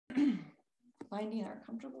Finding our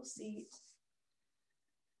comfortable seat,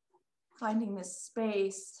 finding this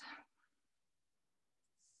space.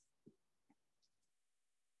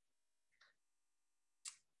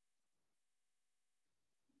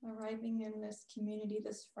 Arriving in this community,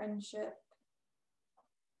 this friendship.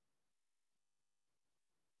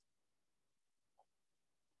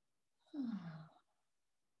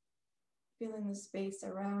 Feeling the space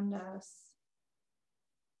around us.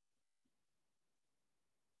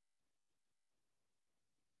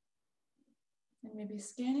 And maybe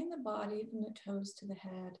scanning the body from the toes to the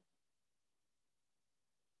head.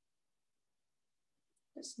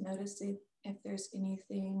 Just noticing if there's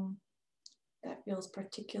anything that feels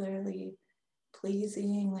particularly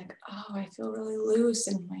pleasing, like, oh, I feel really loose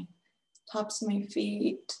in my tops of my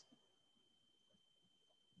feet.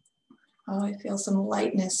 Oh, I feel some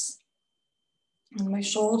lightness in my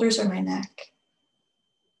shoulders or my neck.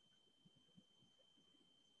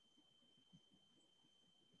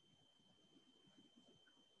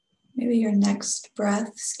 Maybe your next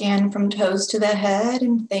breath, scan from toes to the head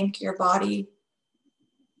and thank your body.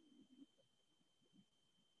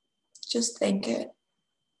 Just thank it.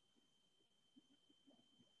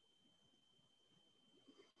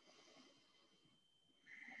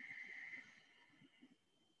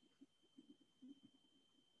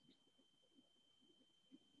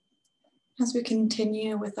 As we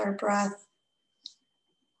continue with our breath,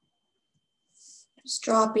 just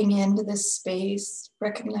dropping into this space,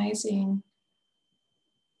 recognizing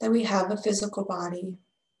that we have a physical body.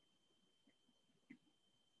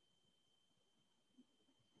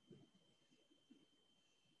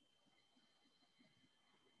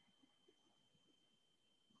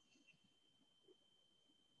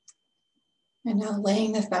 And now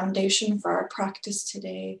laying the foundation for our practice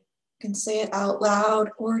today. You can say it out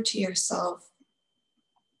loud or to yourself.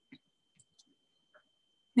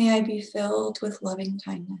 May I be filled with loving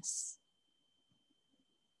kindness.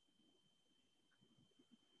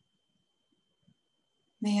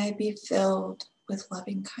 May I be filled with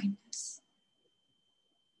loving kindness.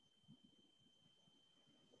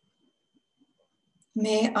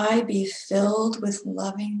 May I be filled with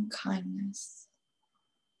loving kindness.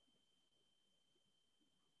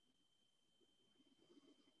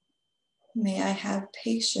 May I have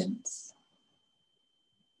patience.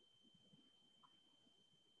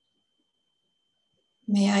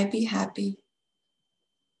 May I be happy.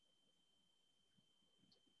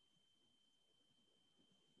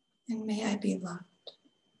 And may I be loved.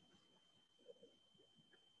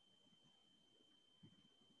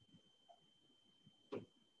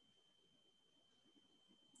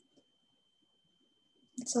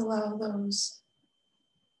 Let's allow those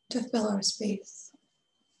to fill our space.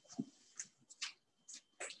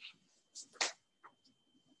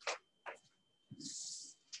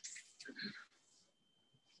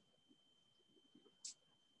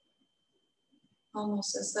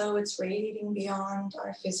 Almost as though it's radiating beyond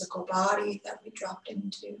our physical body that we dropped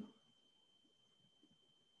into.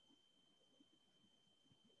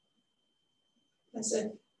 As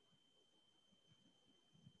if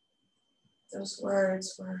those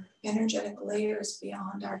words were energetic layers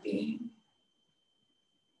beyond our being.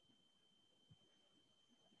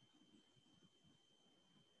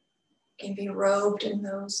 Can be robed in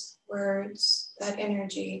those words, that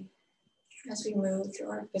energy, as we move through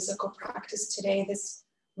our physical practice today, this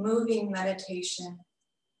moving meditation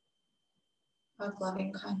of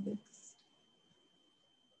loving kindness.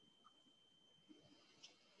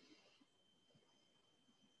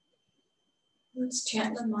 Let's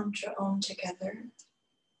chant the mantra Om together.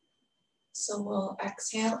 So we'll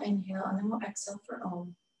exhale, inhale, and then we'll exhale for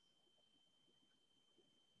Om.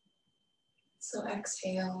 So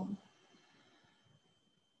exhale,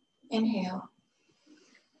 inhale.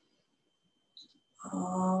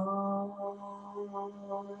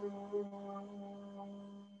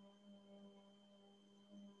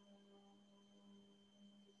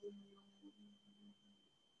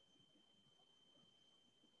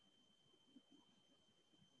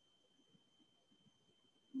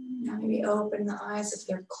 Now maybe open the eyes if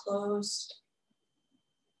they're closed.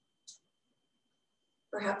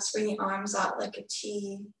 Perhaps bring the arms out like a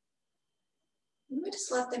T. Maybe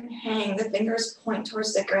just let them hang. The fingers point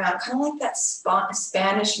towards the ground, kind of like that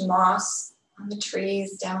Spanish moss on the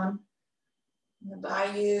trees down in the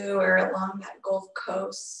bayou or along that Gulf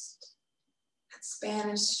Coast. That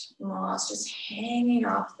Spanish moss just hanging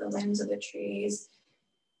off the limbs of the trees.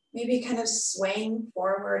 Maybe kind of swaying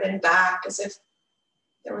forward and back as if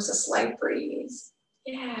there was a slight breeze.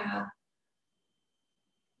 Yeah.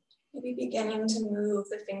 Maybe beginning to move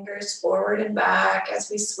the fingers forward and back as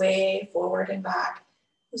we sway forward and back.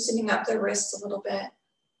 Loosening up the wrists a little bit.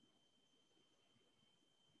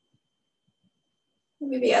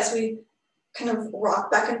 Maybe as we kind of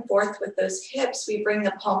rock back and forth with those hips, we bring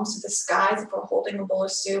the palms to the skies if we're holding a bowl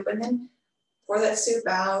of soup, and then pour that soup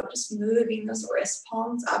out, just moving those wrist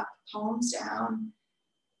palms up, palms down.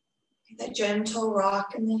 That gentle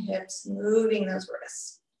rock in the hips, moving those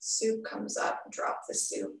wrists. Soup comes up, drop the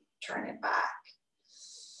soup, turn it back.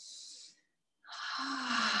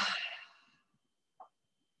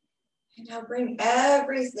 And now bring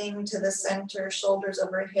everything to the center, shoulders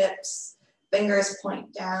over hips, fingers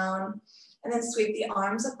point down, and then sweep the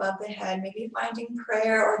arms above the head, maybe finding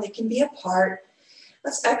prayer, or they can be apart.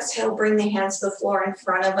 Let's exhale, bring the hands to the floor in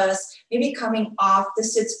front of us, maybe coming off the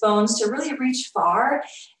sits bones to really reach far,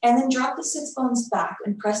 and then drop the sits bones back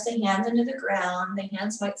and press the hands into the ground. The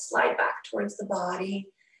hands might slide back towards the body.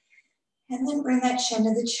 And then bring that chin to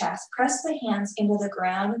the chest. Press the hands into the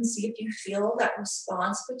ground and see if you feel that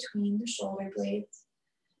response between the shoulder blades.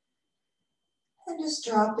 And just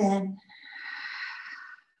drop in.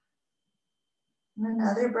 And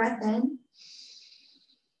another breath in.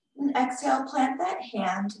 And exhale, plant that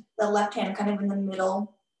hand, the left hand kind of in the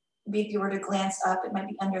middle. Maybe if you were to glance up, it might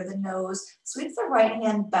be under the nose. Sweep the right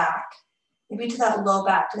hand back, maybe to that low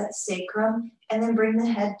back, to that sacrum, and then bring the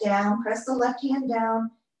head down. Press the left hand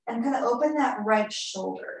down and kind of open that right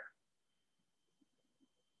shoulder.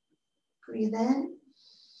 Breathe in.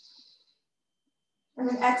 And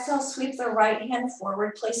then exhale, sweep the right hand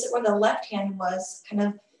forward, place it where the left hand was, kind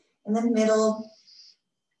of in the middle.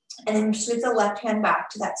 And then sweep the left hand back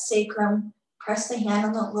to that sacrum. Press the hand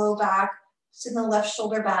on the low back. Send the left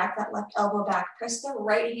shoulder back, that left elbow back. Press the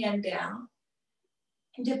right hand down.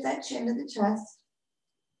 And dip that chin to the chest.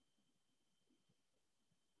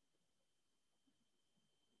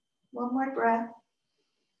 One more breath.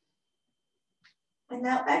 And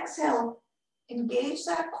now exhale. Engage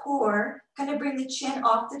that core. Kind of bring the chin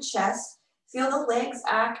off the chest. Feel the legs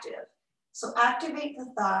active. So activate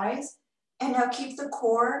the thighs. And now keep the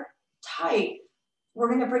core tight. We're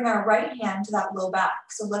going to bring our right hand to that low back.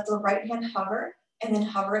 So let the right hand hover and then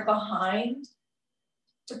hover it behind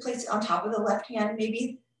to place it on top of the left hand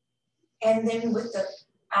maybe. And then with the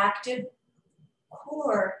active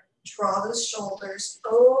core, draw those shoulders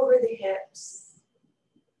over the hips.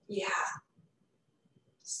 Yeah.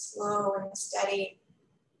 Slow and steady.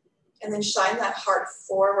 And then shine that heart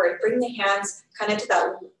forward. Bring the hands kind of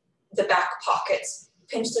to the back pockets.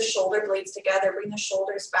 Pinch the shoulder blades together, bring the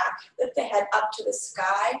shoulders back, lift the head up to the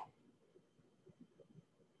sky,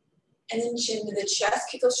 and then chin to the chest,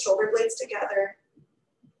 keep those shoulder blades together.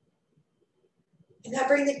 And now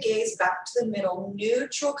bring the gaze back to the middle,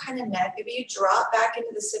 neutral kind of neck. Maybe you drop back into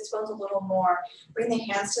the sits bones a little more. Bring the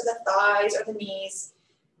hands to the thighs or the knees.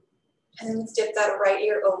 And then let's dip that right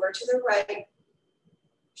ear over to the right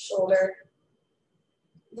shoulder.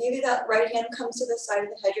 Maybe that right hand comes to the side of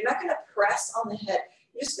the head. You're not going to press on the head.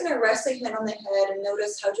 You're just going to rest the hand on the head and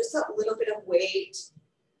notice how just that little bit of weight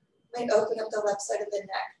might open up the left side of the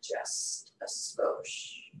neck just a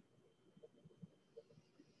skosh.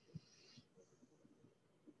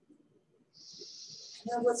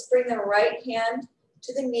 Now let's bring the right hand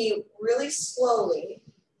to the knee really slowly.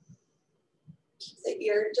 Keep the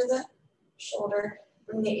ear to the shoulder.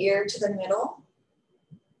 Bring the ear to the middle.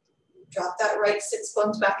 Drop that right sits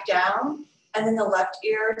bones back down. And then the left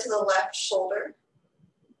ear to the left shoulder.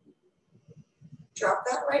 Drop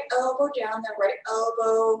that right elbow down, that right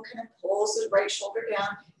elbow kind of pulls the right shoulder down,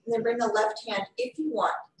 and then bring the left hand, if you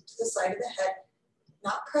want, to the side of the head,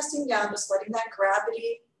 not pressing down, just letting that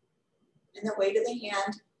gravity and the weight of the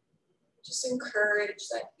hand just encourage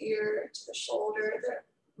that ear to the shoulder, the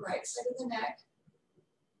right side of the neck.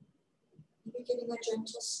 Maybe getting a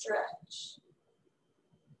gentle stretch.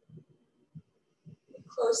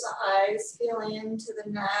 Close the eyes, feel into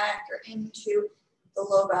the neck or into the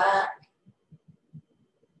low back.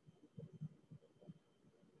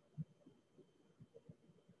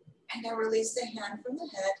 And now release the hand from the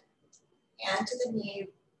head, hand to the knee,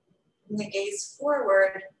 and the gaze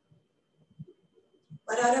forward.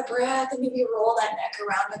 Let out a breath and maybe roll that neck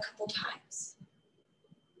around a couple times.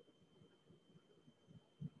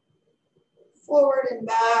 Forward and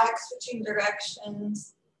back, switching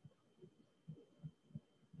directions.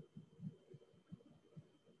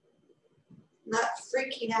 Not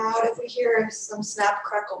freaking out if we hear some snap,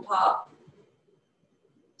 crackle, pop.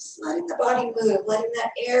 Just letting the body move, letting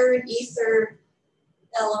that air and ether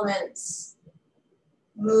elements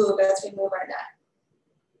move as we move our neck.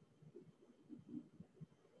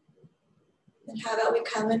 And how about we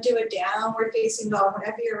come into a downward facing dog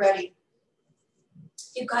whenever you're ready.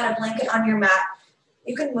 You've got a blanket on your mat.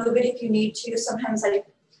 You can move it if you need to. Sometimes I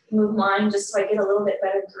Move mine just so I get a little bit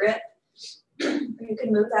better grip. You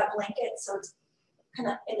can move that blanket so it's kind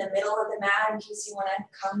of in the middle of the mat in case you want to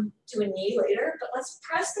come to a knee later. But let's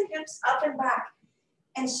press the hips up and back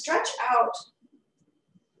and stretch out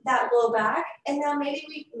that low back. And now maybe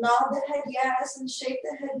we nod the head yes and shake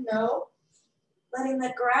the head no, letting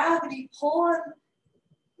the gravity pull on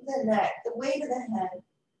the neck, the weight of the head.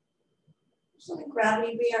 Just letting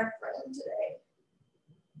gravity be our friend today.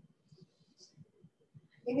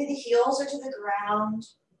 Maybe the heels are to the ground.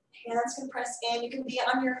 Hands can press in. You can be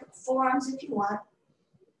on your forearms if you want.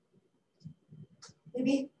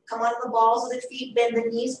 Maybe come onto the balls of the feet, bend the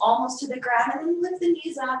knees almost to the ground, and then lift the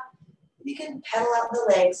knees up. You can pedal out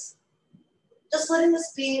the legs. Just letting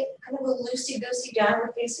this be kind of a loosey-goosey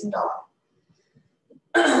downward facing dog.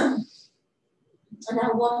 And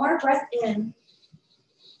now one more breath in.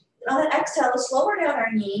 And on an exhale, let's lower down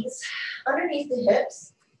our knees underneath the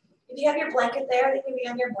hips. If you have your blanket there, they can be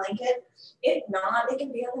on your blanket. If not, they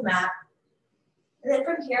can be on the mat. And then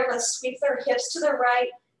from here, let's sweep their hips to the right,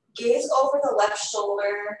 gaze over the left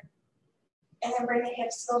shoulder, and then bring the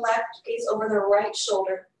hips to the left, gaze over the right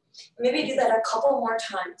shoulder. And maybe do that a couple more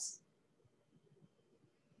times.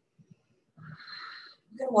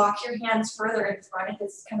 You can walk your hands further in front if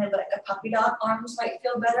it's kind of like a puppy dog. Arms might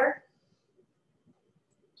feel better.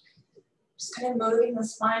 Just kind of moving the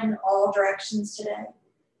spine in all directions today.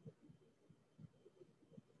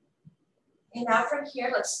 And now from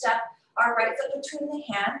here, let's step our right foot between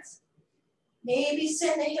the hands. Maybe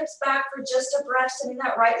send the hips back for just a breath, sending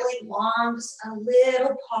that right leg long, just a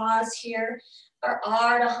little pause here. Our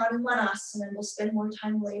Ardha Hanumanasana, and we'll spend more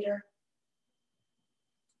time later.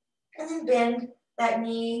 And then bend that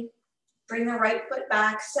knee, bring the right foot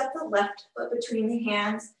back, step the left foot between the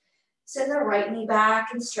hands, send the right knee back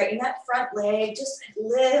and straighten that front leg, just a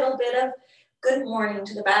little bit of good morning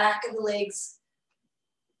to the back of the legs.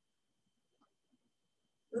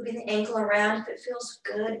 Moving the ankle around if it feels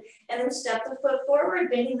good. And then step the foot forward,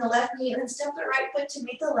 bending the left knee, and then step the right foot to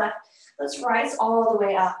meet the left. Let's rise all the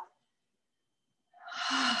way up.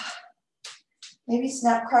 Maybe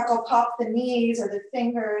snap, crackle, pop the knees or the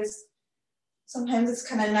fingers. Sometimes it's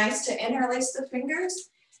kind of nice to interlace the fingers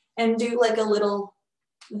and do like a little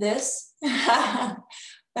this. Back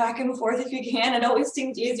and forth if you can. It always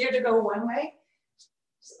seems easier to go one way.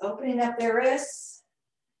 Just opening up the wrists.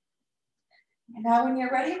 And now when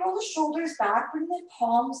you're ready, roll the shoulders back, bring the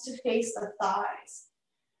palms to face the thighs.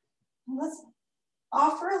 And let's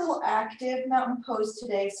offer a little active mountain pose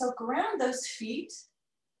today. So ground those feet,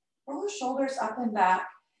 roll the shoulders up and back.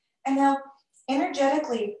 And now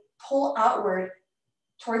energetically pull outward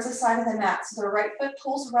towards the side of the mat. So the right foot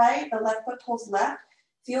pulls right, the left foot pulls left.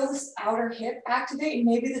 Feel this outer hip activate and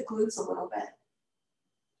maybe the glutes a little bit.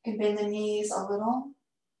 You can bend the knees a little.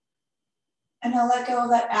 And now let go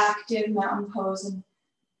of that active mountain pose and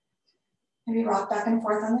maybe rock back and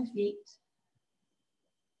forth on the feet.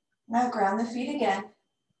 Now ground the feet again.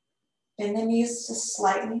 Bend the knees just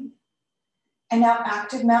slightly. And now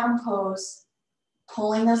active mountain pose.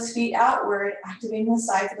 Pulling those feet outward, activating the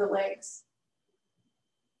sides of the legs.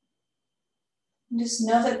 And just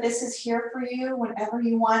know that this is here for you whenever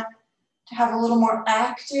you want to have a little more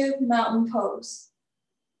active mountain pose.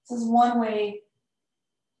 This is one way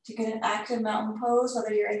to get an active mountain pose,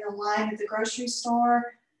 whether you're in the line at the grocery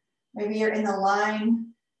store, maybe you're in the line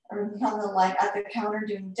or on the line at the counter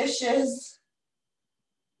doing dishes.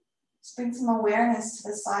 Just bring some awareness to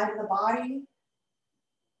the side of the body.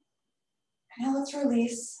 And now let's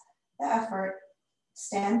release the effort.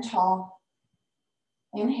 Stand tall.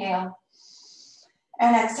 Inhale.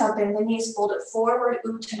 And exhale, bend the knees, fold it forward,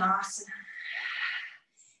 Uttanasana.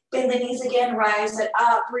 Bend the knees again, rise it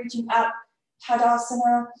up, reaching up.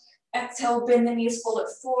 Tadasana, exhale, bend the knees, fold it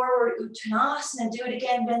forward, Uttanasana, do it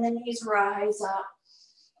again, bend the knees, rise up.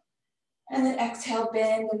 And then exhale,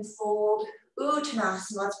 bend and fold,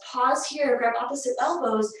 Uttanasana. Let's pause here, grab opposite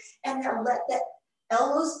elbows, and now let the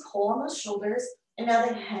elbows pull on the shoulders, and now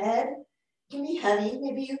the head can be heavy.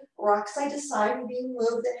 Maybe you rock side to side, maybe you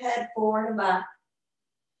move the head forward and back.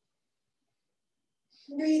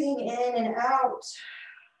 Breathing in and out.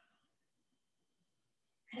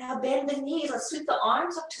 And now bend the knees. Let's sweep the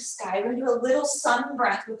arms up to sky. We're going to do a little sun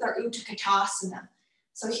breath with our Utkatasana.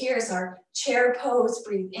 So here's our chair pose.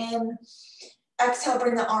 Breathe in. Exhale,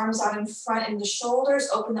 bring the arms out in front and the shoulders.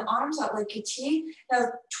 Open the arms out like a T. Now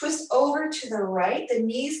twist over to the right. The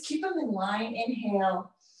knees, keep them in line.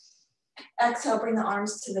 Inhale. Exhale, bring the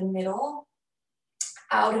arms to the middle.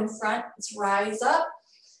 Out in front. Let's rise up.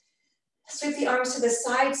 Sweep the arms to the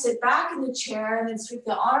side. Sit back in the chair and then sweep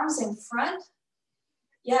the arms in front.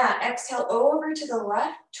 Yeah, exhale over to the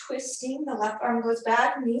left, twisting. The left arm goes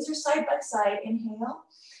back, knees are side by side. Inhale.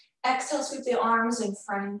 Exhale, sweep the arms in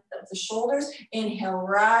front of the shoulders. Inhale,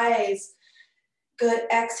 rise. Good,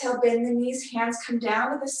 exhale, bend the knees, hands come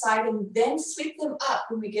down to the side and then sweep them up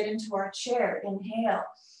when we get into our chair. Inhale.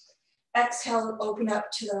 Exhale, open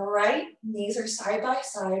up to the right, knees are side by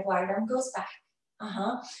side, right arm goes back.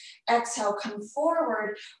 Exhale, come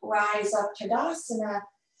forward, rise up, Tadasana.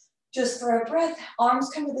 Just for a breath,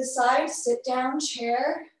 arms come to the side, sit down,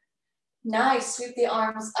 chair. Nice, sweep the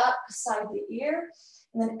arms up beside the ear.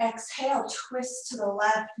 And then exhale, twist to the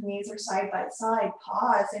left, knees are side by side,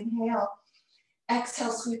 pause, inhale.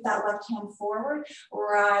 Exhale, sweep that left hand forward,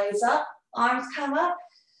 rise up, arms come up.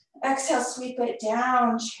 Exhale, sweep it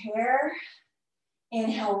down, chair.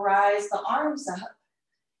 Inhale, rise the arms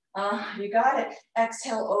up. You got it.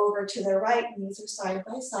 Exhale, over to the right, knees are side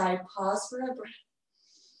by side, pause for a breath.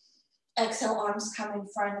 Exhale, arms come in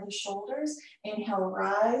front of the shoulders. Inhale,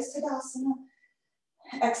 rise, Tadasana.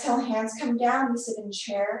 Exhale, hands come down, we sit in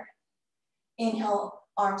chair. Inhale,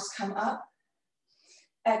 arms come up.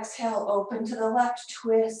 Exhale, open to the left,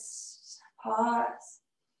 twist, pause.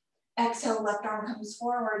 Exhale, left arm comes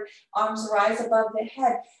forward, arms rise above the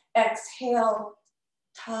head. Exhale,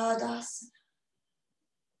 Tadasana.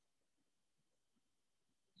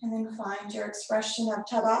 And then find your expression of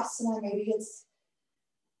Tadasana. Maybe it's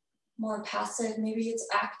more passive, maybe it's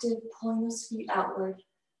active, pulling those feet outward.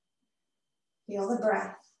 Feel the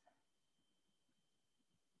breath.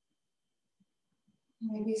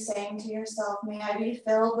 Maybe saying to yourself, may I be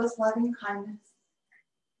filled with loving kindness.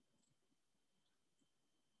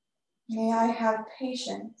 May I have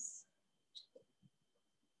patience.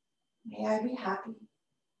 May I be happy.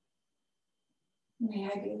 May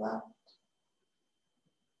I be loved.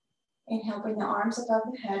 Inhale, bring the arms above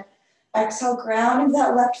the head. Exhale, ground into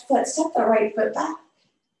that left foot. Step the right foot back.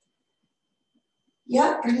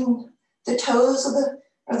 Yep, bring the toes of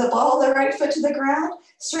the ball of the right foot to the ground.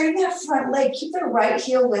 Straighten that front leg. Keep the right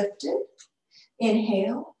heel lifted.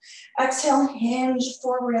 Inhale. Exhale, hinge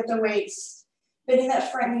forward at the waist. Bending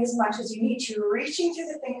that front knee as much as you need to. Reaching through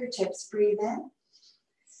the fingertips. Breathe in.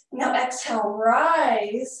 Now exhale,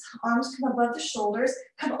 rise. Arms come above the shoulders.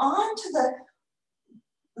 Come on to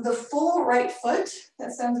the full right foot.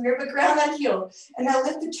 That sounds weird, but ground that heel. And now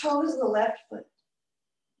lift the toes of the left foot.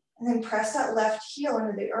 And then press that left heel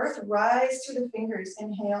into the earth. Rise through the fingers.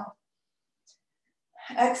 Inhale.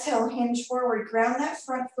 Exhale, hinge forward. Ground that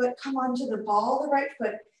front foot. Come onto the ball of the right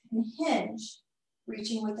foot and hinge.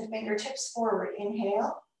 Reaching with the fingertips forward.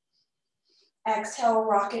 Inhale. Exhale,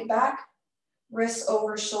 rock it back. Wrists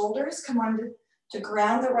over shoulders. Come on to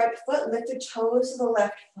ground the right foot. Lift the toes of the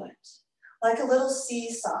left foot. Like a little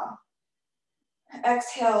seesaw.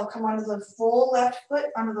 Exhale, come onto the full left foot,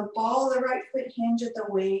 onto the ball of the right foot, hinge at the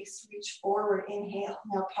waist, reach forward, inhale.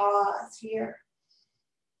 Now pause here.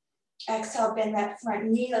 Exhale, bend that front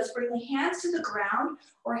knee. Let's bring the hands to the ground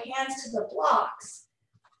or hands to the blocks.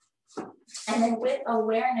 And then with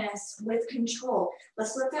awareness, with control,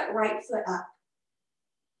 let's lift that right foot up.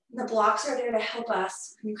 The blocks are there to help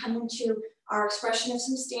us. When you come into our expression of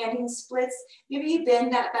some standing splits, maybe you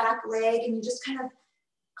bend that back leg and you just kind of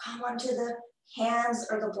come onto the hands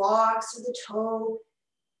or the blocks or the toe.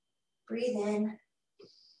 Breathe in.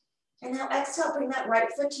 And now exhale, bring that right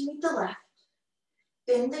foot to meet the left.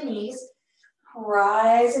 Bend the knees,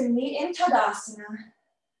 rise and meet in Tadasana.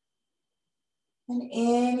 And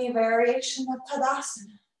any variation of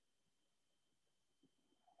Tadasana.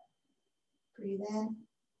 Breathe in.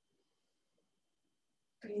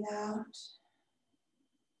 Breathe out.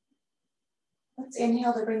 Let's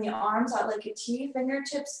inhale to bring the arms out like a T,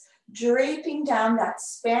 fingertips draping down that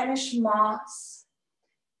Spanish moss.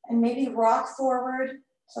 And maybe rock forward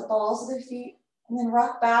to the balls of the feet, and then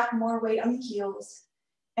rock back, more weight on the heels.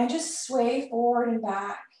 And just sway forward and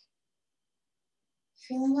back.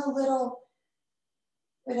 Feeling a little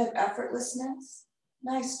bit of effortlessness.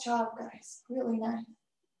 Nice job, guys. Really nice.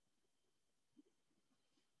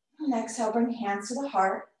 And exhale, bring hands to the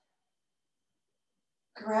heart.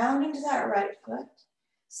 Ground into that right foot.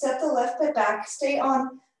 Step the left foot back. Stay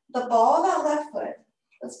on the ball of that left foot.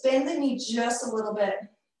 Let's bend the knee just a little bit.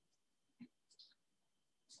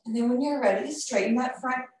 And then when you're ready, straighten that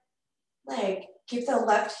front leg. Keep the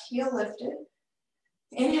left heel lifted.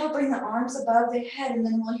 Inhale, bring the arms above the head, and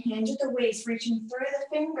then we'll hinge at the waist, reaching through the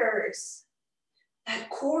fingers. That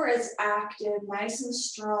core is active, nice and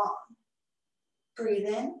strong. Breathe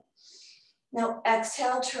in. Now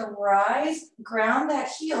exhale to rise, ground that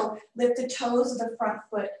heel, lift the toes of the front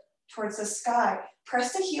foot towards the sky.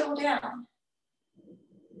 Press the heel down.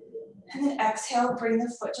 And then exhale, bring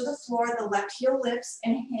the foot to the floor, the left heel lifts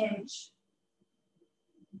and hinge.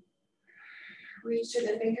 Reach through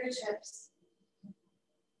the fingertips.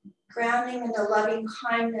 Grounding into loving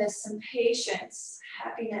kindness and patience,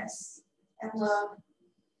 happiness and love.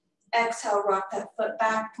 Exhale, rock that foot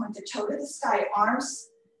back, point the toe to the sky, arms,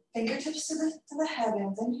 fingertips to the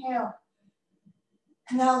heavens. Inhale.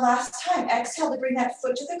 And now last time, exhale to bring that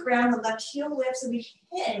foot to the ground, the left heel lifts and we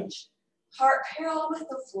hinge. Heart parallel with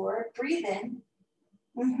the floor, breathe in.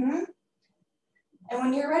 And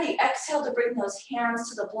when you're ready, exhale to bring those hands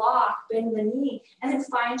to the block, bend the knee, and then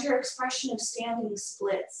find your expression of standing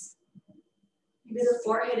splits. Maybe the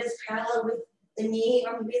forehead is parallel with the knee,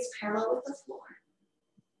 or maybe it's parallel with the floor.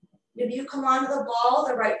 Maybe you come onto the ball,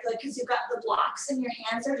 the right foot, because you've got the blocks and your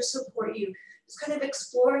hands there to support you. Just kind of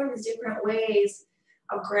exploring these different ways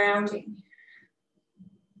of grounding.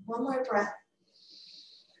 One more breath.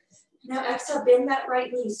 Now exhale, bend that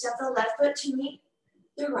right knee. Step the left foot to meet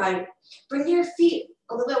the right. Bring your feet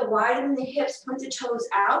a little bit wider than the hips, point the toes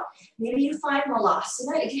out. Maybe you find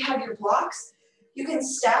malasana. If you have your blocks, you can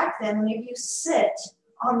stack them and maybe you sit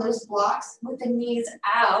on those blocks with the knees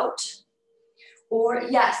out. Or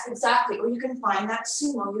yes, exactly. Or you can find that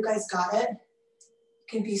sumo. You guys got it? It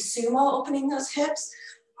can be sumo, opening those hips,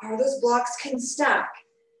 or those blocks can stack.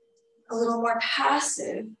 A little more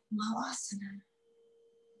passive malasana.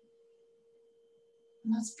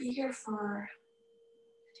 And let's be here for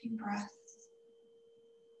a deep breath.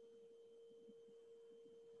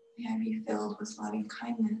 May I be filled with loving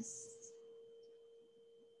kindness.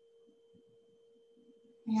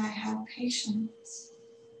 May I have patience.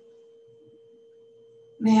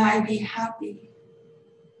 May I be happy.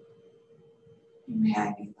 And may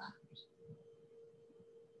I be loved.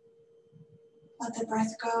 Let the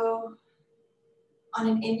breath go. On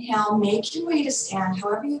an inhale, make your way to stand,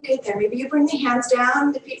 however you get there. Maybe you bring the hands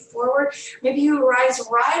down, the feet forward. Maybe you rise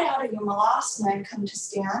right out of your malasana and come to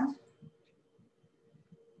stand.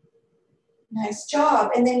 Nice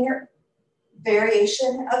job. And then your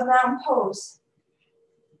variation of mountain pose.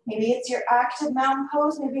 Maybe it's your active mountain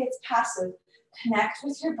pose, maybe it's passive. Connect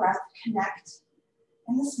with your breath, connect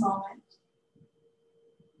in this moment.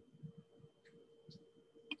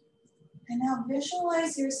 And now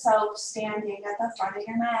visualize yourself standing at the front of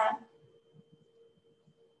your mat.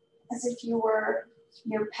 As if you were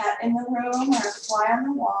your pet in the room or a fly on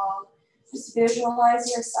the wall. Just visualize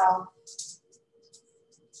yourself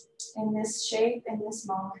in this shape, in this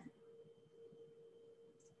moment.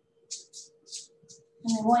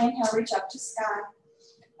 And then we'll inhale, reach up to sky.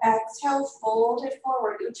 Exhale, fold it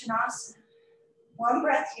forward, Uttanasana. One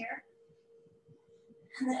breath here.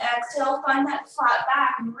 And then exhale, find that flat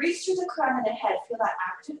back and reach through the crown of the head. Feel that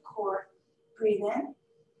active core. Breathe in.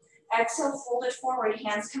 Exhale, fold it forward.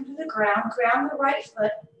 Hands come to the ground. Ground the right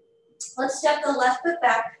foot. Let's step the left foot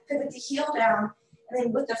back, pivot the heel down. And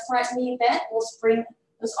then with the front knee bent, we'll bring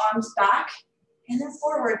those arms back and then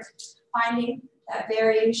forward. Finding that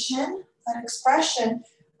variation, that expression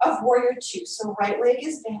of warrior two. So right leg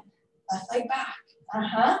is bent, left leg back.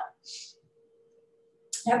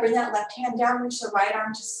 Now bring that left hand down, reach the right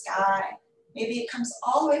arm to sky. Maybe it comes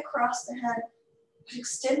all the way across the head, but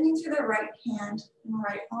extending through the right hand and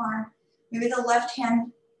right arm. Maybe the left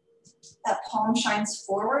hand, that palm shines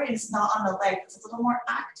forward and it's not on the leg. It's a little more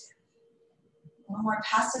active, a little more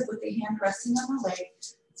passive with the hand resting on the leg.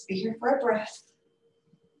 Let's be here for a breath.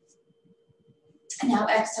 And now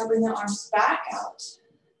exhale, bring the arms back out.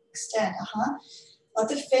 Extend, Let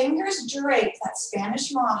the fingers drape, that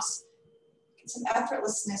Spanish moss. Get some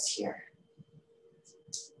effortlessness here.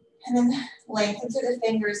 And then lengthen through the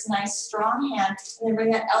fingers, nice strong hand. And then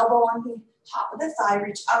bring that elbow on the top of the thigh,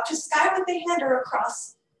 reach up to sky with the hand or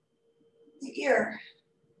across the ear.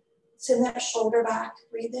 Send that shoulder back,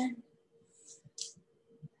 breathe in.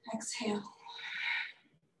 Exhale.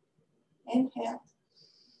 Inhale.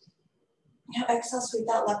 Now exhale, sweep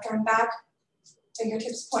that left arm back.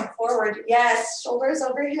 Fingertips point forward. Yes, shoulders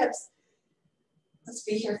over hips. Let's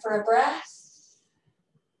be here for a breath.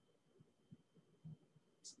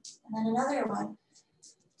 And then another one.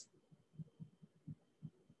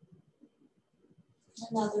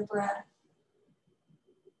 Another breath.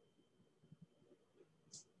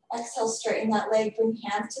 Exhale, straighten that leg, bring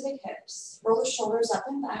hands to the hips. Roll the shoulders up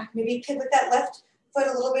and back. Maybe pivot that left foot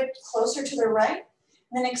a little bit closer to the right.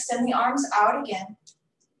 And then extend the arms out again.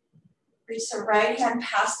 Reach the right hand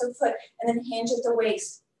past the foot and then hinge at the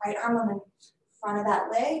waist. Right arm on the front of that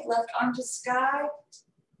leg, left arm to sky.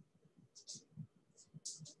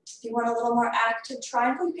 If you want a little more active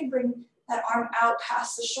triangle, you can bring that arm out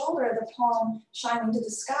past the shoulder, the palm shining to the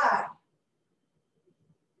sky.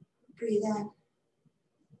 Breathe in.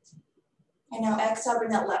 And now exhale,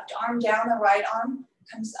 bring that left arm down, the right arm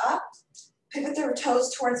comes up. Pivot the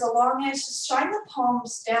toes towards the long edge. Just shine the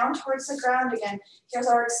palms down towards the ground again. Here's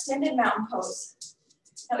our extended mountain pose.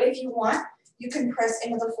 Now, if you want, you can press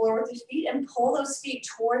into the floor with your feet and pull those feet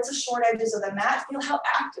towards the short edges of the mat. Feel how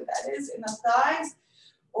active that is in the thighs.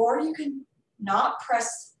 Or you can not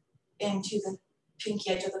press into the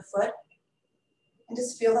pinky edge of the foot and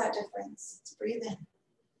just feel that difference. Let's breathe in.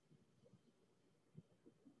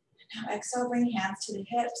 Now exhale, bring hands to the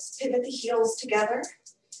hips, pivot the heels together,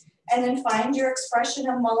 and then find your expression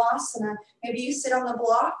of malasana. Maybe you sit on the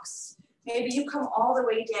blocks, maybe you come all the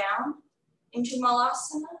way down into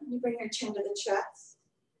malasana, and you bring your chin to the chest,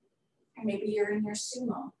 or maybe you're in your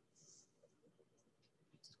sumo.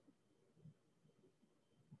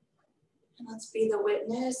 And let's be the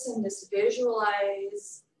witness and just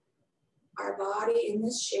visualize our body in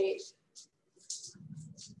this shape.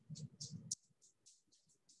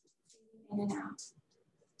 In and out.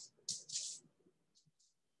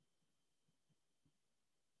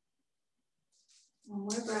 One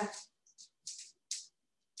more breath.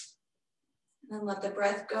 And then let the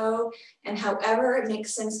breath go. And however it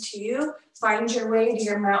makes sense to you, find your way to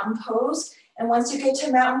your mountain pose. And once you get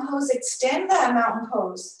to mountain pose, extend that mountain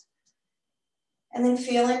pose. And then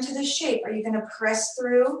feel into the shape. Are you going to press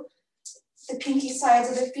through the pinky sides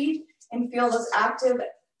of the feet and feel those active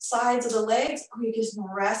sides of the legs, or you just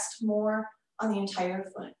rest more on the entire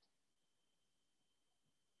foot?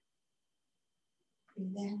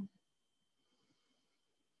 Breathe in.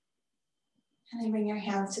 And then bring your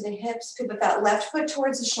hands to the hips, pivot that left foot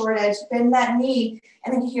towards the short edge, bend that knee,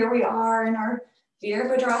 and then here we are in our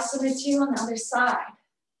Virabhadrasana 2 on the other side.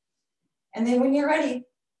 And then when you're ready,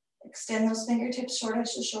 extend those fingertips short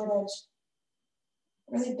edge to short edge.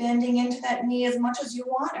 Really bending into that knee as much as you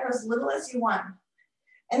want or as little as you want.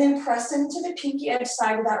 And then press into the pinky edge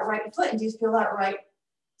side of that right foot. And do you feel that right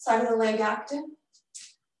side of the leg active?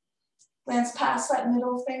 Glance past that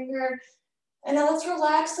middle finger. And now let's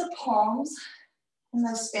relax the palms and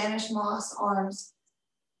those Spanish moss arms.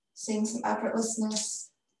 Seeing some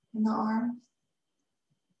effortlessness in the arms.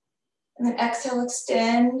 And then exhale,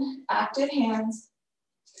 extend active hands.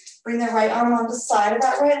 Bring the right arm on the side of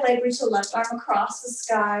that right leg. Reach the left arm across the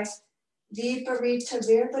sky. Viparita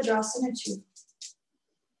Virabhadrasana 2.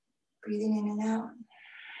 Breathing in and out.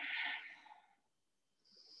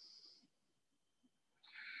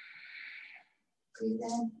 Breathe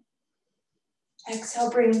in. Exhale,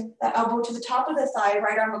 bring the elbow to the top of the thigh,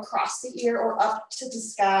 right arm across the ear or up to the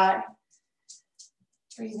sky.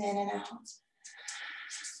 Breathe in and out.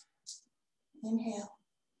 Inhale.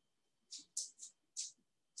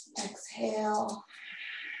 Exhale.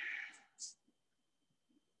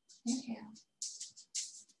 Inhale.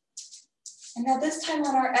 And now this time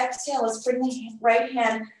on our exhale, let's bring the right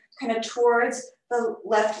hand kind of towards the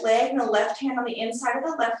left leg and the left hand on the inside of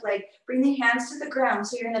the left leg. Bring the hands to the ground.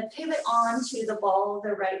 So you're going to pivot onto the ball of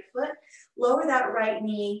the right foot. Lower that right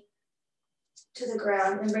knee to the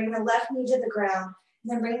ground and bring the left knee to the ground.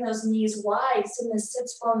 And then bring those knees wide. Send the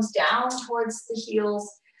sits bones down towards the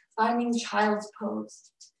heels, finding child's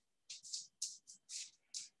pose.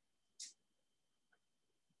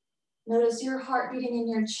 Notice your heart beating in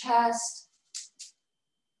your chest.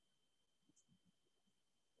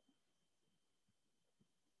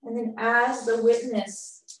 And then as the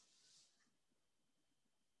witness,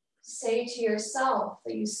 say to yourself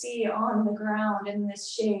that you see on the ground in this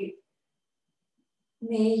shape,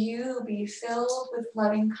 may you be filled with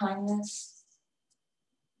loving kindness.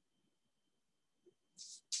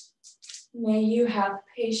 May you have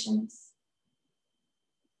patience.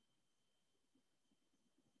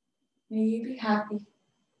 May you be happy.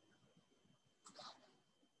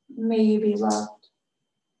 May you be loved.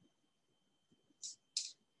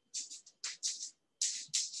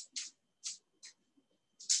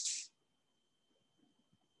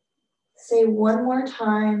 Say one more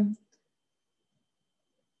time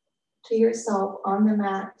to yourself on the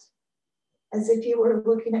mat, as if you were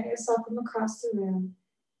looking at yourself from across the room.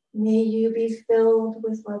 May you be filled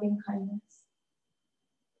with loving kindness.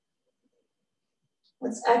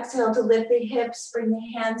 Let's exhale to lift the hips, bring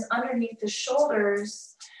the hands underneath the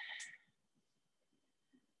shoulders,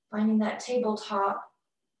 finding that tabletop.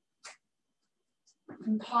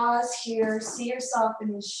 And pause here, see yourself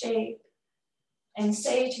in the shape, and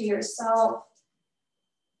say to yourself,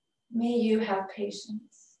 may you have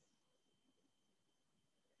patience.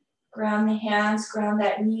 Ground the hands, ground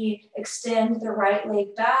that knee, extend the right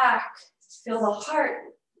leg back. Feel the heart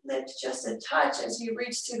lift just a touch as you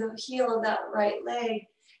reach to the heel of that right leg,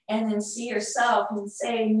 and then see yourself and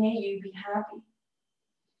say, may you be happy.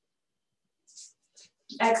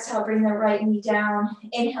 Exhale, bring the right knee down.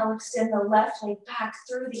 Inhale, extend the left leg back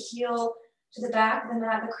through the heel to the back of the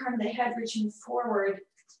mat, the crown of the head reaching forward.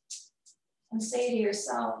 And say to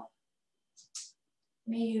yourself,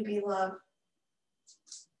 may you be loved.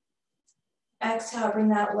 Exhale, bring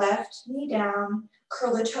that left knee down.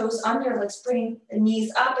 Curl the toes under. Let's bring the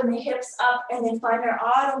knees up and the hips up, and then find our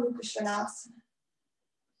Adho Mukha Svanasana.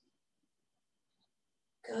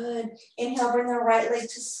 Good. Inhale, bring the right leg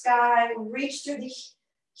to sky. Reach through the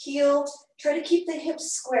heel. Try to keep the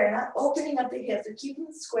hips square, not opening up the hips, but keeping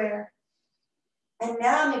them square. And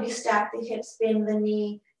now maybe stack the hips, bend the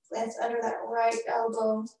knee, glance under that right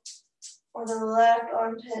elbow or the left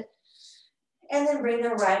armpit. And then bring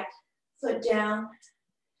the right foot down.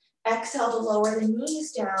 Exhale to lower the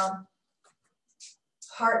knees down.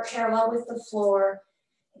 Heart parallel with the floor.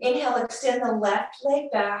 Inhale, extend the left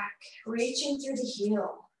leg back, reaching through the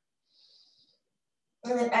heel.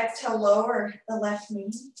 And then exhale, lower the left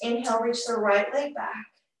knee. Inhale, reach the right leg back,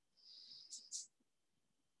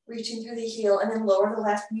 reaching through the heel, and then lower the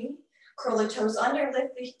left knee. Curl the toes under,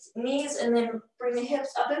 lift the knees, and then bring the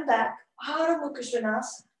hips up and back. Adho Mukha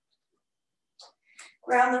Svanasana.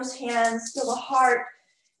 Ground those hands, feel the heart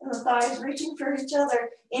and the thighs reaching for each other.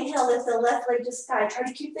 Inhale, lift the left leg to sky. Try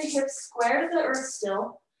to keep the hips square to the earth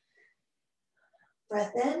still.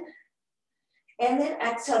 Breath in. And then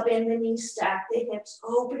exhale, bend the knees, stack the hips,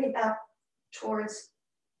 opening up towards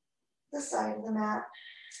the side of the mat.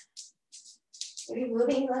 Maybe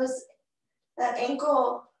moving that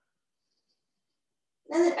ankle.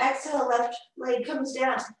 And then exhale, left leg comes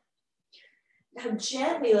down. Now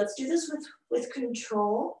gently, let's do this with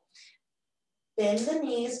control. Bend the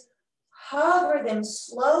knees, hover them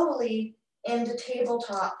slowly into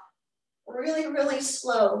tabletop. Really, really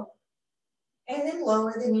slow. And then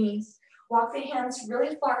lower the knees. Walk the hands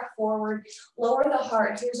really far forward. Lower the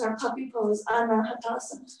heart. Here's our puppy pose,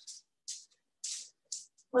 Anahatasana.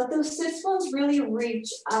 Let those sits bones really reach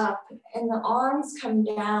up and the arms come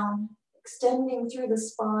down, extending through the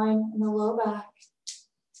spine and the low back.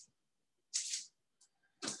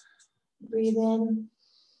 Breathe in.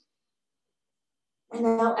 And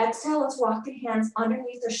now exhale, let's walk the hands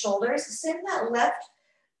underneath the shoulders. Send that left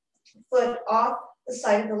foot off the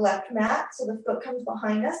side of the left mat so the foot comes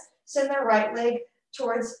behind us. Send the right leg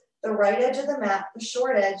towards the right edge of the mat, the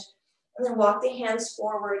short edge, and then walk the hands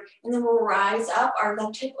forward. And then we'll rise up, our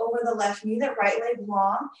left hip over the left knee, the right leg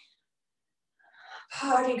long.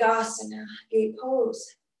 Parigasana, gate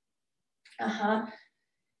pose. And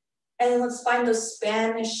then let's find those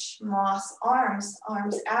Spanish moss arms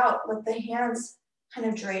out, let the hands kind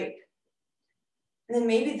of drape. And then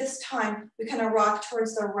maybe this time we kind of rock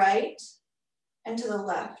towards the right and to the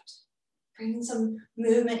left, bringing some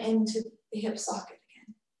movement into the hip socket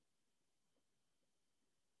again.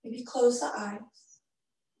 Maybe close the eyes.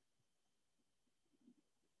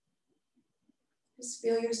 Just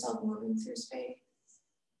feel yourself moving through space.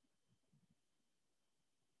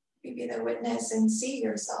 Be the witness and see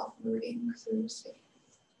yourself moving through space.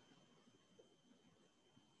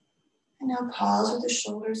 And now pause with the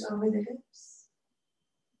shoulders over the hips.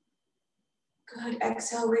 Good.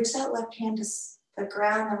 Exhale, reach that left hand to the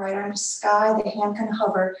ground, the right arm to sky. The hand can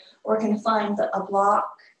hover or can find a block.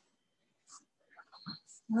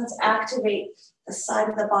 Let's activate the side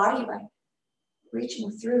of the body by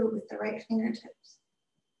reaching through with the right fingertips.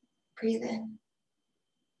 Breathe in.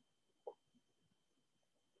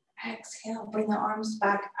 Exhale, bring the arms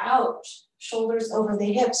back out, shoulders over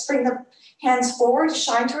the hips. Bring the hands forward,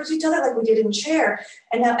 shine towards each other like we did in chair.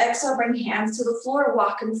 And now exhale, bring hands to the floor,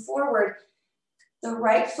 walking forward. The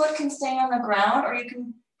right foot can stay on the ground, or you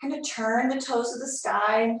can kind of turn the toes to the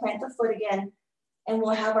sky and plant the foot again. And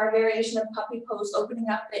we'll have our variation of puppy pose, opening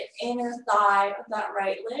up the inner thigh of that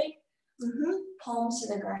right leg. Palms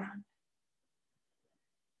to the ground.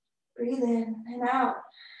 Breathe in and out.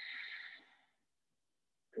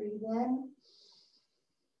 Breathe in.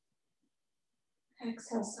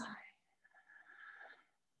 Exhale, sigh.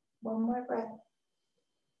 One more breath.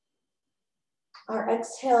 Our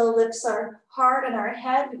exhale lifts our heart and our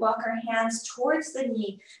head. We walk our hands towards the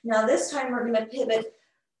knee. Now this time we're going to pivot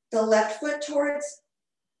the left foot towards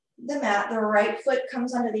the mat. The right foot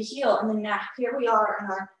comes under the heel. And then now here we are in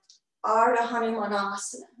our Ardha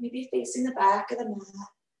Hanumanasana. Maybe facing the back of the mat,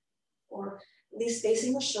 or at least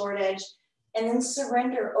facing the short edge. And then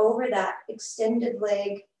surrender over that extended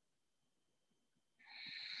leg.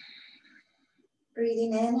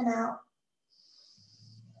 Breathing in and out.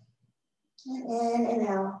 And in and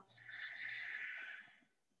out.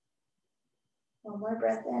 One more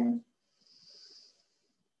breath in.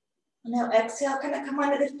 Now exhale, kind of come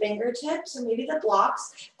onto the fingertips or maybe the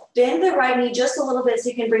blocks. Bend the right knee just a little bit so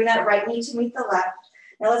you can bring that right knee to meet the left.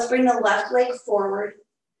 Now let's bring the left leg forward.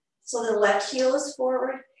 So the left heel is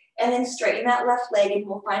forward, and then straighten that left leg, and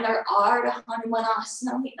we'll find our Ardha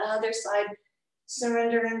Hanumanasana on the other side.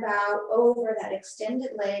 Surrender and bow over that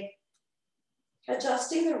extended leg.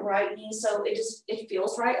 Adjusting the right knee so it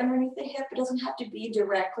feels right underneath the hip. It doesn't have to be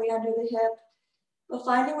directly under the hip, but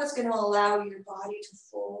finding what's going to allow your body to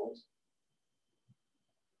fold.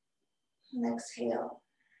 And exhale.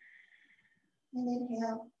 And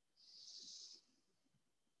inhale.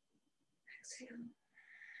 Exhale.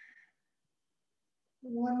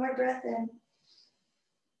 One more breath in.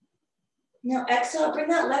 Now exhale, bring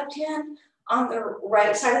that left hand on the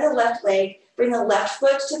right side of the left leg. Bring the left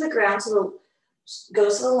foot to the ground so it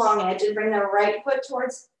goes to the long edge, and bring the right foot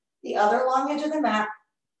towards the other long edge of the mat.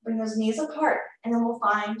 Bring those knees apart, and then we'll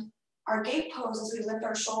find our gate pose as we lift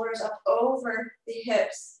our shoulders up over the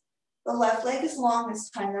hips. The left leg is long this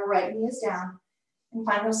time, the right knee is down. And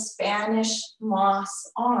find those Spanish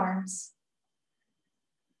moss arms.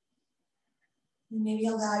 And maybe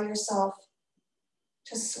allow yourself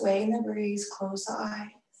to sway in the breeze, close the eyes.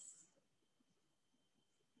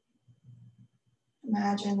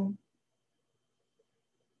 Imagine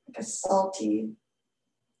like a saltiness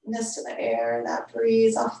to the air, that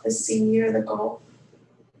breeze off the sea or the Gulf.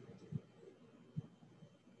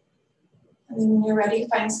 And then when you're ready,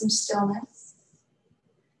 find some stillness.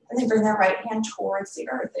 And then bring the right hand towards the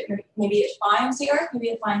earth. Maybe it finds the earth, maybe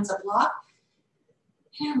it finds a block.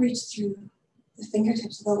 And reach through the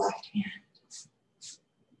fingertips of the left hand.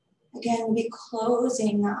 Again, we'll be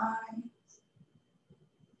closing the eyes.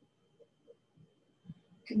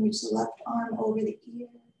 You can reach the left arm over the ear.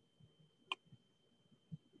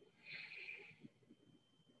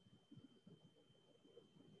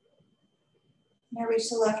 Now reach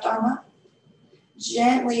the left arm up.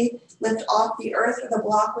 Gently lift off the earth or the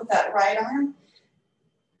block with that right arm.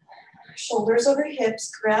 Shoulders over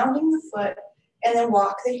hips, grounding the foot, and then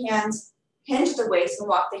walk the hands, hinge the waist and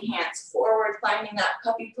walk the hands forward, finding that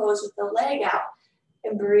puppy pose with the leg out,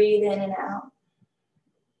 and breathe in and out.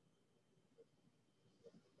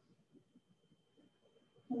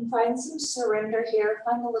 And find some surrender here,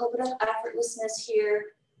 find a little bit of effortlessness here.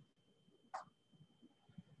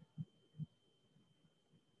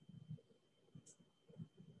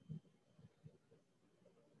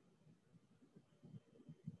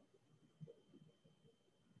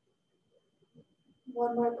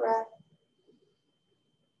 One more breath.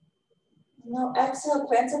 Now exhale,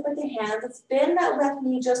 glance up at the hands. Let's bend that left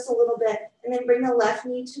knee just a little bit and then bring the left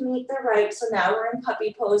knee to meet the right. So now we're in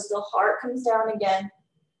puppy pose. The heart comes down again.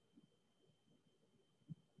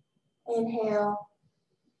 Inhale.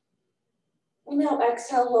 And now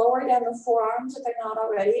exhale, lower down the forearms if they're not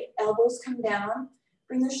already. Elbows come down.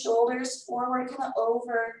 Bring the shoulders forward, kind of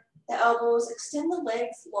over the elbows. Extend the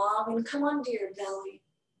legs long and come onto your belly.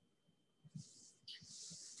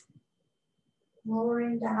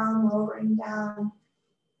 Lowering down.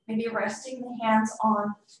 Maybe resting the hands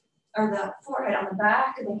on, or the forehead on the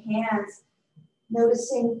back of the hands.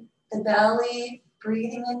 Noticing the belly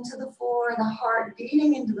breathing into the floor, the heart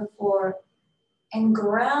beating into the floor, and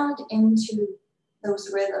ground into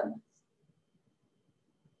those rhythms.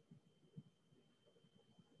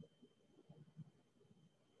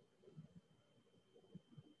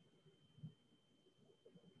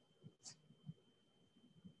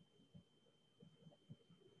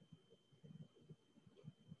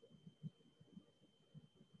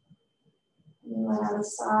 And let out a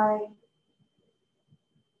sigh.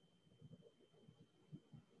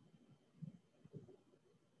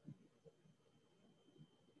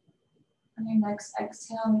 On your next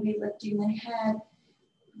exhale, maybe lifting the head,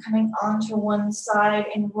 coming onto one side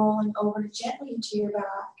and rolling over gently to your back.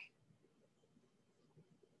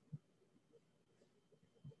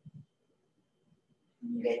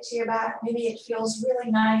 When you get to your back, maybe it feels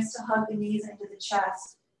really nice to hug the knees into the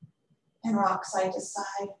chest and rock side to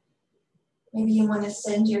side. Maybe you want to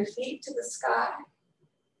send your feet to the sky.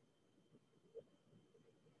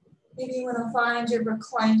 Maybe you want to find your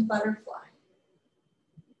reclined butterfly.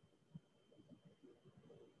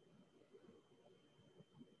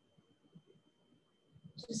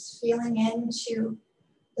 Just feeling into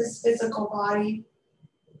this physical body,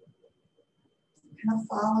 kind of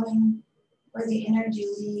following where the energy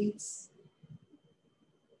leads.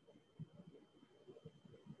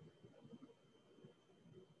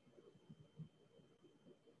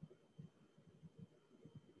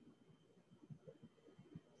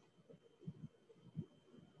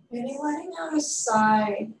 Maybe letting out a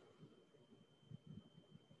sigh,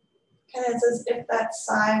 kind And it's as if that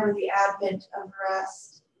sigh were the advent of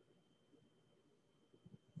rest.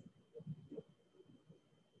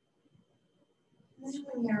 And then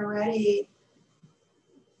when you're ready,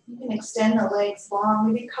 you can extend the legs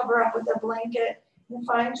long, maybe cover up with a blanket and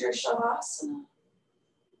find your shavasana.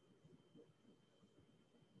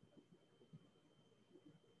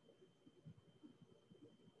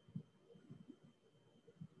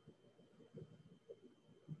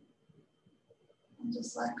 And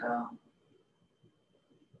just let go.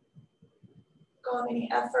 Go of any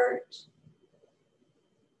effort.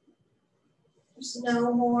 There's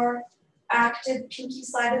no more active pinky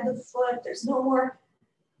side of the foot. There's no more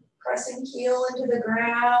pressing heel into the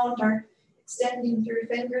ground or extending through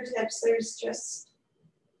fingertips. There's just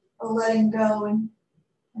a letting go and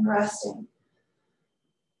resting.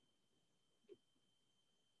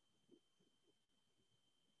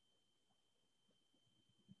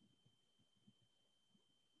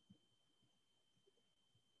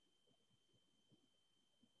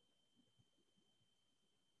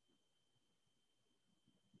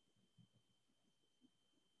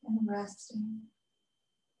 And resting.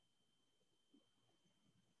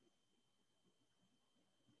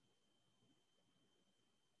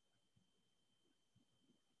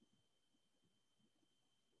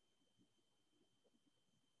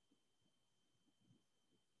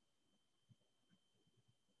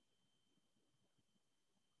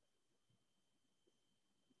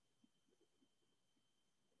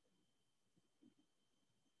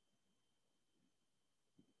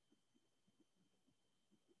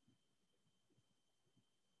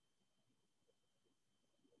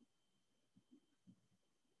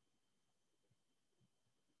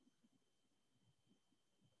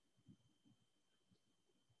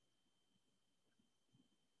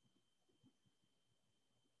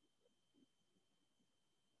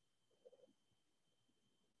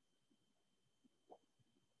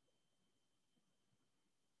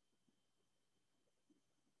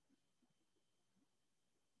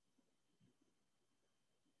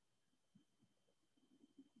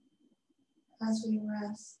 As we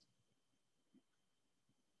rest,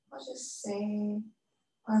 I'll just say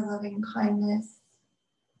our loving kindness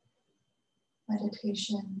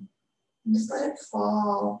meditation and just let it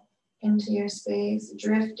fall into your space,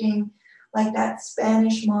 drifting like that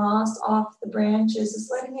Spanish moss off the branches,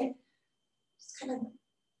 just letting it just kind of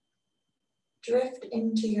drift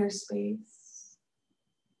into your space.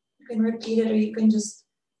 You can repeat it or you can just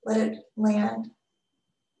let it land.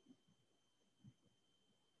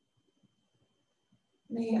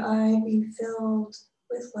 May I be filled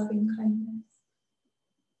with loving kindness.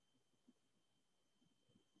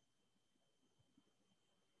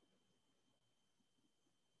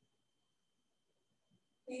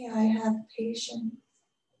 May I have patience.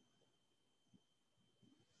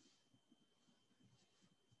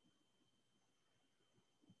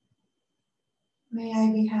 May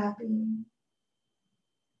I be happy.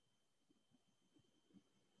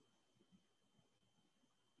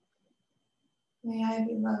 May I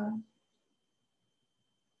be loved.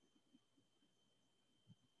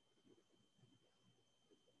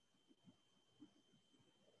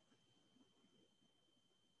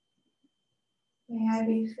 May I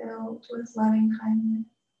be filled with loving kindness.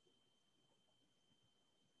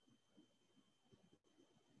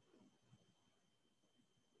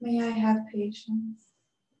 May I have patience.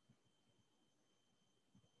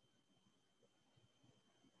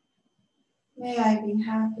 May I be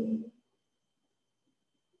happy.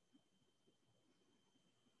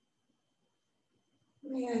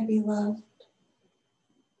 May I be loved.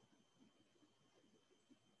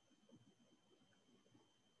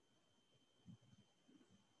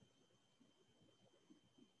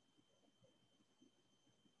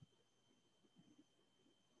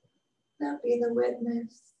 Now be the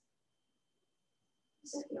witness,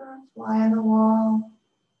 as if you're a fly on the wall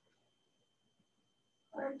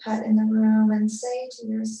or a pet in the room, and say to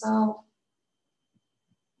yourself,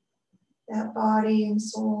 that body and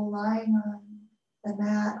soul lying on the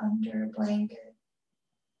mat under a blanket,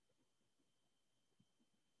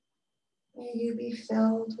 may you be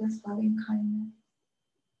filled with loving kindness.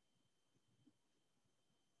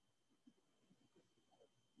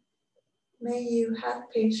 May you have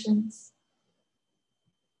patience.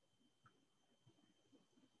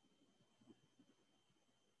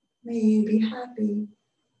 May you be happy.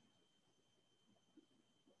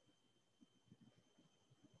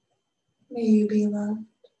 May you be loved.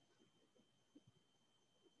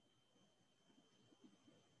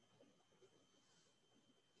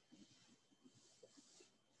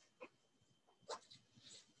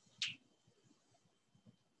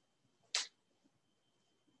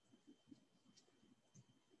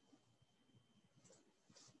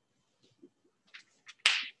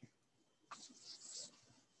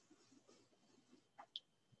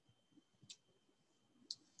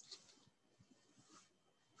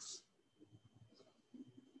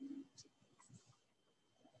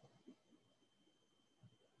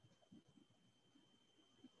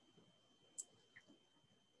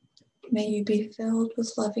 May you be filled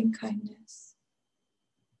with loving kindness.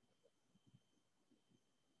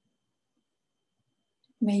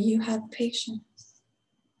 May you have patience.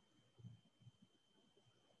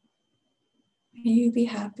 May you be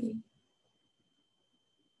happy.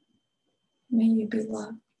 May you be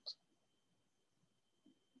loved.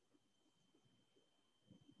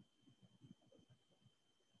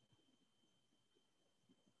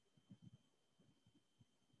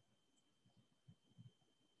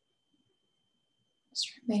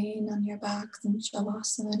 Just remain on your backs in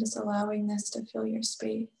Shavasana, just allowing this to fill your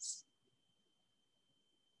space.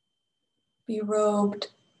 Be robed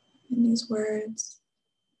in these words,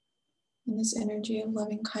 in this energy of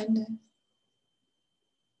loving kindness.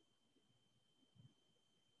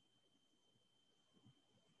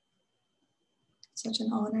 Such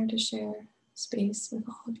an honor to share space with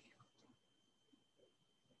all of you.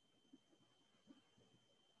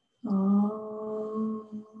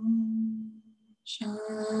 Om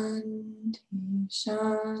Shanti,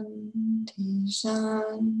 Shanti,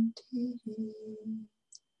 Shanti.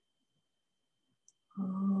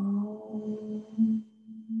 Om